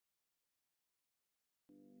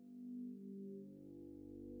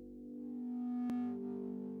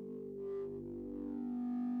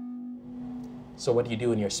So what do you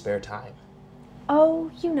do in your spare time? Oh,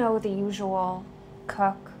 you know the usual.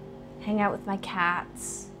 Cook, hang out with my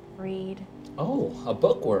cats, read. Oh, a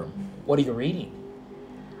bookworm. What are you reading?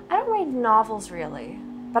 I don't read novels really,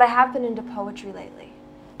 but I have been into poetry lately.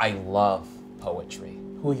 I love poetry.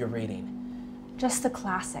 Who are you reading? Just the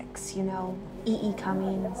classics, you know, E.E.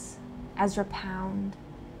 Cummings, Ezra Pound,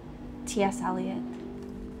 T.S. Eliot.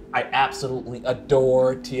 I absolutely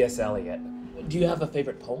adore T.S. Eliot. Do you have a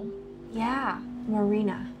favorite poem? Yeah,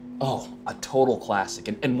 Marina. Oh, a total classic,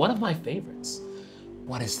 and one of my favorites.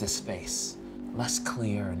 What is this face? Less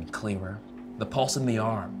clear and clearer. The pulse in the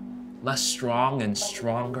arm. Less strong and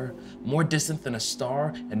stronger. More distant than a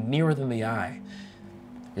star and nearer than the eye.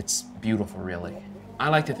 It's beautiful, really. I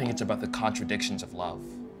like to think it's about the contradictions of love.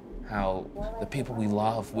 How the people we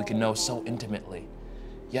love, we can know so intimately,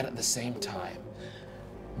 yet at the same time,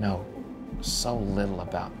 know so little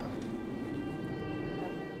about them.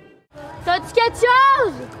 T'as-tu quelque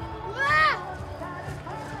chose? Ouais!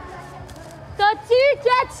 T'as-tu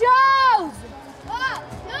quelque chose? Ah,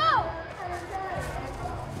 non!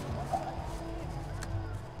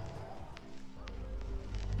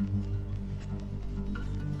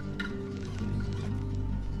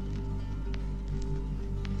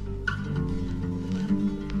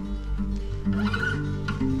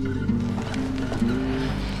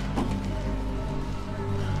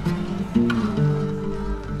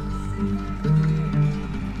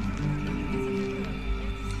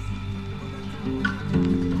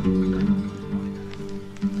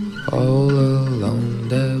 All along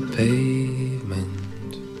the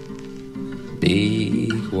pavement,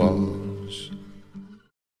 big walls.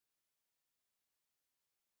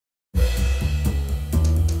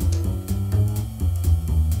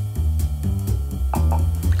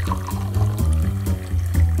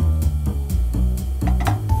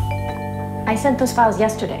 I sent those files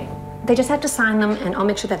yesterday. They just have to sign them, and I'll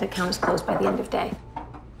make sure that the account is closed by the end of day.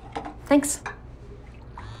 Thanks.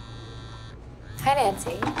 Hi,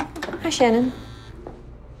 Nancy. Hi, Shannon.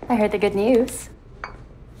 I heard the good news.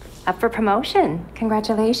 Up for promotion.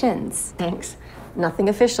 Congratulations. Thanks. Nothing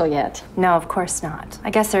official yet. No, of course not. I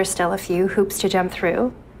guess there's still a few hoops to jump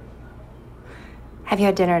through. Have you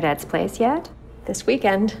had dinner at Ed's place yet? This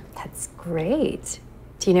weekend. That's great.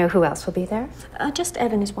 Do you know who else will be there? Just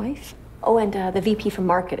Ed and his wife. Oh, and the VP from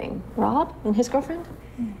marketing, Rob, and his girlfriend.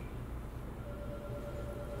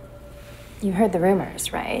 You heard the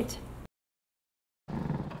rumors, right?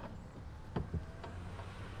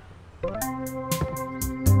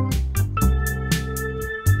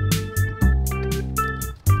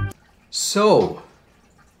 So,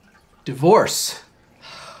 divorce.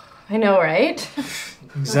 I know, right?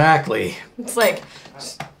 Exactly. It's like...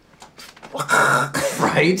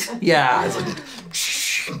 Right? Yeah. It's like...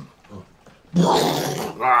 No.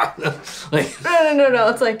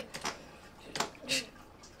 It's like...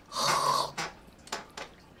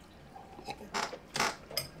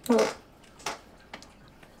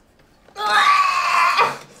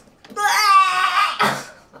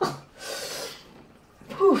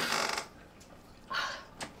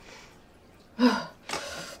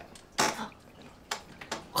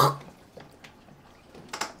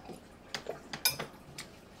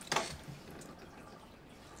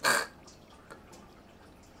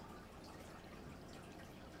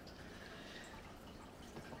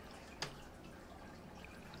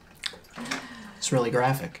 It's really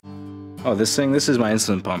graphic. Oh, this is my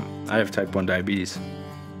insulin pump. I have type 1 diabetes.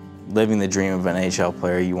 Living the dream of an NHL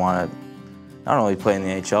player, you want to not only play in the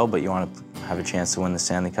NHL, but you want to have a chance to win the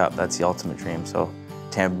Stanley Cup. That's the ultimate dream. So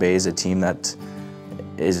Tampa Bay is a team that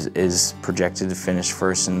is projected to finish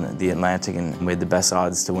first in the Atlantic and with the best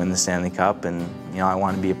odds to win the Stanley Cup, and I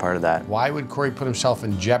want to be a part of that. Why would Corey put himself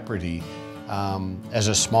in jeopardy as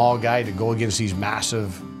a small guy to go against these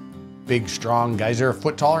massive, big, strong guys? They're a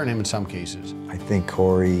foot taller than him in some cases. I think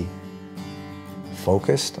Corey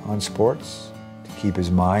focused on sports to keep his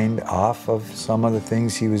mind off of some of the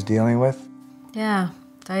things he was dealing with. Yeah,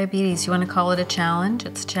 diabetes, you want to call it a challenge?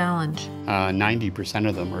 It's a challenge. 90%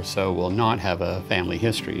 of them or so will not have a family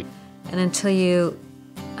history. And until you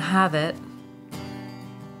have it,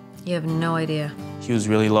 you have no idea. He was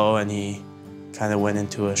really low and he kind of went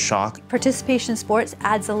into a shock. Participation in sports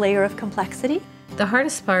adds a layer of complexity. The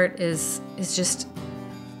hardest part is just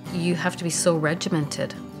you have to be so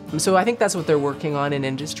regimented. So I think that's what they're working on in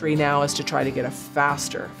industry now, is to try to get a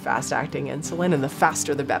fast-acting insulin, and the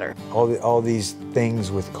faster the better. All these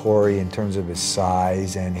things with Corey in terms of his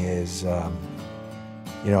size and his, the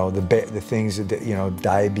things that,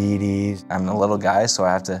 diabetes. I'm a little guy, so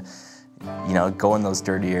I have to, go in those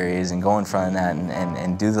dirty areas and go in front of that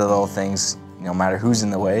and do the little things, no matter who's in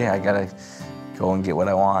the way. I gotta go and get what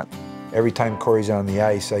I want. Every time Corey's on the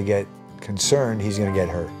ice, I get concerned he's going to get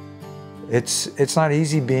hurt. It's not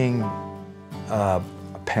easy being a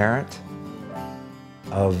parent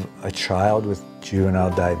of a child with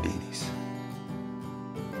juvenile diabetes.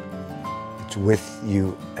 It's with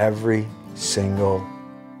you every single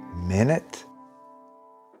minute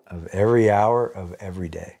of every hour of every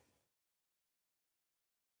day.